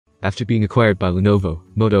After being acquired by Lenovo,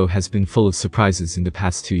 Moto has been full of surprises in the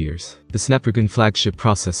past 2 years. The Snapdragon flagship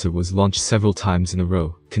processor was launched several times in a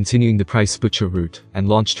row, continuing the price butcher route, and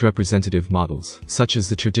launched representative models, such as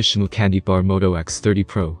the traditional candy bar Moto X30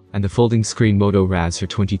 Pro, and the folding screen Moto Razr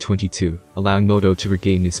 2022, allowing Moto to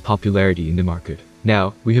regain its popularity in the market.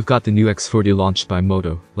 Now, we have got the new X40 launched by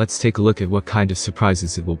Moto. Let's take a look at what kind of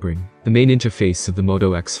surprises it will bring. The main interface of the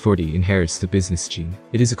Moto X40 inherits the business gene.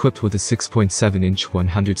 It is equipped with a 6.7-inch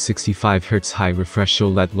 165Hz high refresh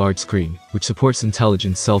OLED large screen, which supports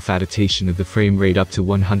intelligent self-adaptation of the frame rate up to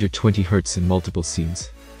 120Hz in multiple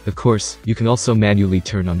scenes. Of course, you can also manually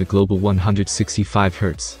turn on the global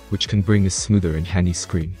 165Hz, which can bring a smoother and handy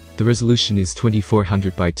screen. The resolution is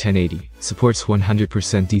 2400 by 1080, supports 100%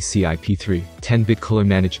 DCI-P3, 10-bit color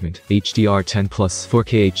management, HDR10+,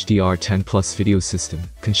 4K HDR10+ video system,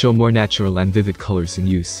 can show more natural and vivid colors in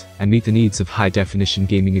use, and meet the needs of high-definition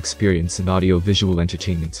gaming experience and audio-visual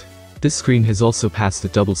entertainment. This screen has also passed the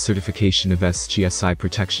double certification of SGSI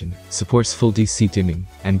protection, supports full DC dimming,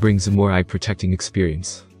 and brings a more eye-protecting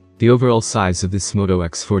experience. The overall size of this Moto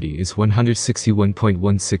X40 is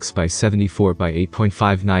 161.16 by 74 by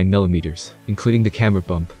 8.59 mm, including the camera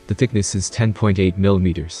bump. The thickness is 10.8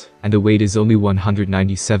 mm, and the weight is only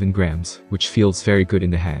 197 grams, which feels very good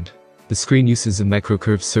in the hand. The screen uses a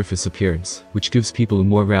micro-curved surface appearance, which gives people a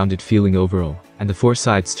more rounded feeling overall, and the four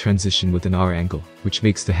sides transition with an R angle, which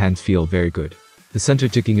makes the hand feel very good. The center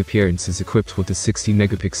digging appearance is equipped with a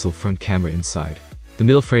 60-megapixel front camera inside. The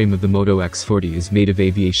middle frame of the Moto X40 is made of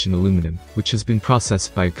aviation aluminum, which has been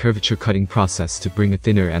processed by a curvature cutting process to bring a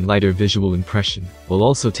thinner and lighter visual impression, while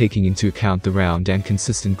also taking into account the round and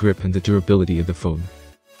consistent grip and the durability of the phone.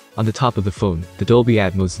 On the top of the phone, the Dolby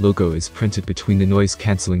Atmos logo is printed between the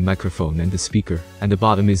noise-canceling microphone and the speaker, and the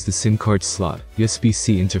bottom is the SIM card slot,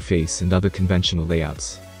 USB-C interface and other conventional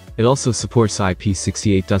layouts. It also supports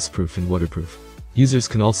IP68 dustproof and waterproof. Users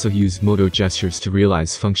can also use Moto gestures to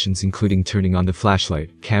realize functions including turning on the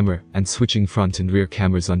flashlight, camera, and switching front and rear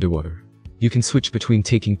cameras underwater. You can switch between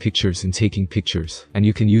taking pictures and taking pictures, and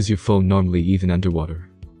you can use your phone normally even underwater.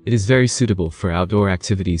 It is very suitable for outdoor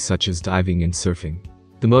activities such as diving and surfing.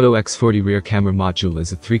 The Moto X40 rear camera module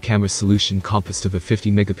is a 3-camera solution composed of a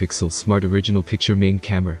 50-megapixel smart original picture main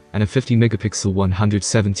camera, and a 50-megapixel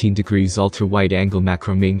 117° ultra-wide-angle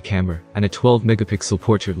macro main camera, and a 12-megapixel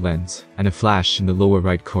portrait lens, and a flash in the lower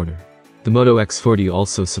right corner. The Moto X40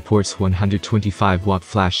 also supports 125-watt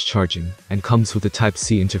flash charging, and comes with a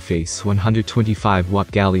Type-C interface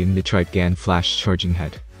 125-watt gallium nitride GaN flash charging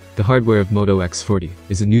head. The hardware of Moto X40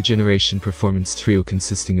 is a new generation performance trio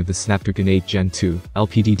consisting of the Snapdragon 8 Gen 2,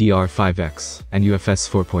 LPDDR5X, and UFS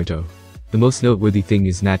 4.0. The most noteworthy thing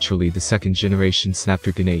is naturally the second generation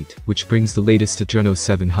Snapdragon 8, which brings the latest Adreno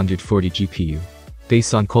 740 GPU.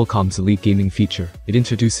 Based on Qualcomm's elite gaming feature, it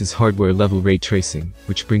introduces hardware-level ray tracing,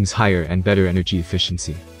 which brings higher and better energy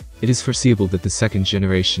efficiency. It is foreseeable that the second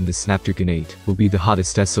generation, the Snapdragon 8, will be the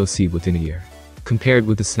hottest SoC within a year. Compared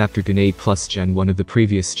with the Snapdragon 8 Plus Gen 1 of the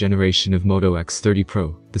previous generation of Moto X30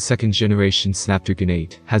 Pro, the second generation Snapdragon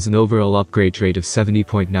 8 has an overall upgrade rate of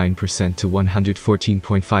 70.9% to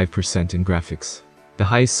 114.5% in graphics. The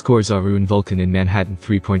highest scores are in Vulkan and Manhattan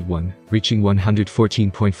 3.1, reaching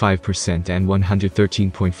 114.5% and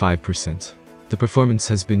 113.5%. The performance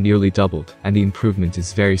has been nearly doubled, and the improvement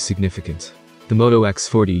is very significant. The Moto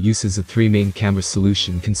X40 uses a 3-main camera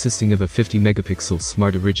solution consisting of a 50-megapixel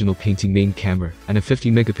smart original painting main camera, and a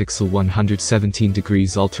 50-megapixel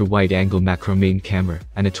 117° ultra-wide-angle macro main camera,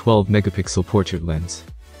 and a 12-megapixel portrait lens.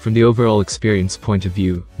 From the overall experience point of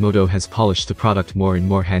view, Moto has polished the product more and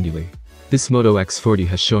more handily. This Moto X40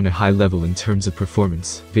 has shown a high level in terms of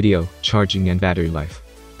performance, video, charging and battery life.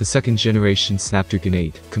 The second generation Snapdragon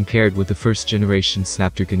 8, compared with the first generation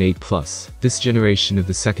Snapdragon 8 Plus, this generation of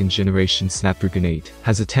the second generation Snapdragon 8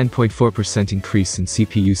 has a 10.4% increase in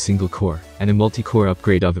CPU single core, and a multi-core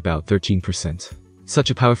upgrade of about 13%. Such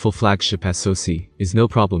a powerful flagship SoC is no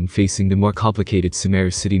problem facing the more complicated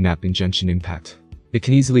Sumeru City Map in Genshin Impact. It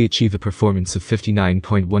can easily achieve a performance of 59.1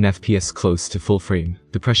 FPS close to full frame,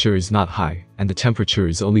 the pressure is not high, and the temperature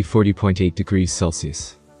is only 40.8 degrees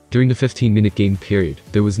Celsius. During the 15-minute game period,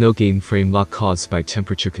 there was no game frame lock caused by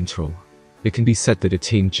temperature control. It can be said that it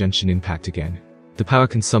tamed Genshin Impact again. The power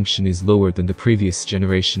consumption is lower than the previous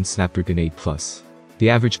generation Snapdragon 8 Plus. The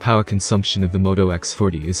average power consumption of the Moto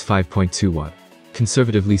X40 is 5.2 watt.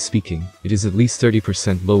 Conservatively speaking, it is at least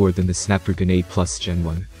 30% lower than the Snapdragon 8 Plus Gen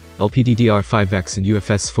 1. LPDDR5X and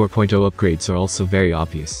UFS 4.0 upgrades are also very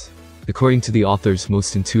obvious. According to the author's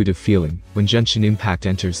most intuitive feeling, when Genshin Impact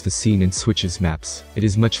enters the scene and switches maps, it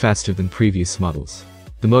is much faster than previous models.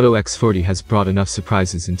 The Moto X40 has brought enough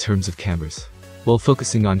surprises in terms of cameras. While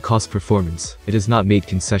focusing on cost performance, it has not made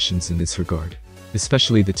concessions in this regard.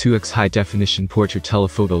 Especially the 2x high-definition portrait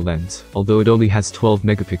telephoto lens, although it only has 12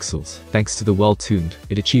 megapixels, thanks to the well-tuned,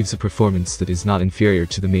 it achieves a performance that is not inferior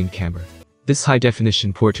to the main camera. This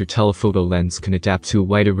high-definition portrait telephoto lens can adapt to a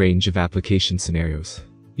wider range of application scenarios.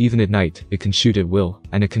 Even at night, it can shoot at will,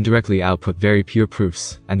 and it can directly output very pure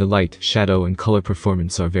proofs, and the light, shadow and color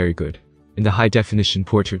performance are very good. In the high-definition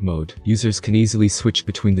portrait mode, users can easily switch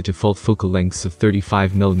between the default focal lengths of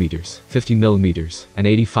 35mm, 50mm, and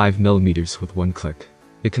 85mm with one click.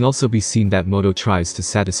 It can also be seen that Moto tries to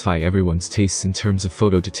satisfy everyone's tastes in terms of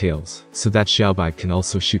photo details, so that Xiaomi can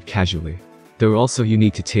also shoot casually. There are also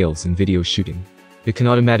unique details in video shooting. It can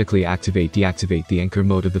automatically deactivate the anchor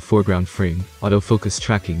mode of the foreground frame, autofocus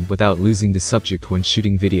tracking without losing the subject when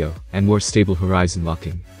shooting video, and more stable horizon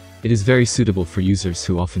locking. It is very suitable for users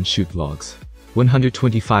who often shoot vlogs.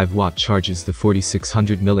 125-watt charges the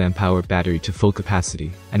 4600 mAh battery to full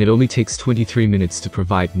capacity, and it only takes 23 minutes to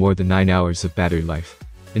provide more than 9 hours of battery life.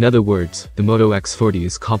 In other words, the Moto X40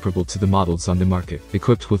 is comparable to the models on the market,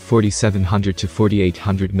 equipped with 4700 to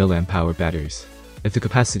 4800 mAh batteries. If the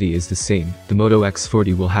capacity is the same, the Moto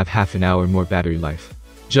X40 will have half an hour more battery life.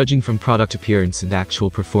 Judging from product appearance and actual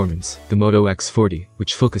performance, the Moto X40,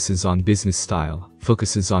 which focuses on business style,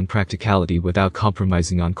 focuses on practicality without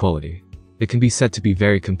compromising on quality. It can be said to be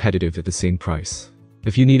very competitive at the same price.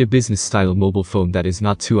 If you need a business-style mobile phone that is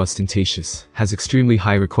not too ostentatious, has extremely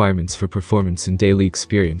high requirements for performance and daily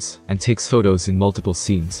experience, and takes photos in multiple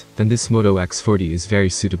scenes, then this Moto X40 is very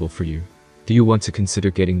suitable for you. Do you want to consider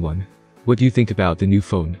getting one? What do you think about the new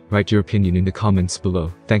phone? Write your opinion in the comments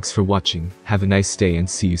below. Thanks for watching, have a nice day and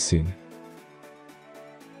see you soon.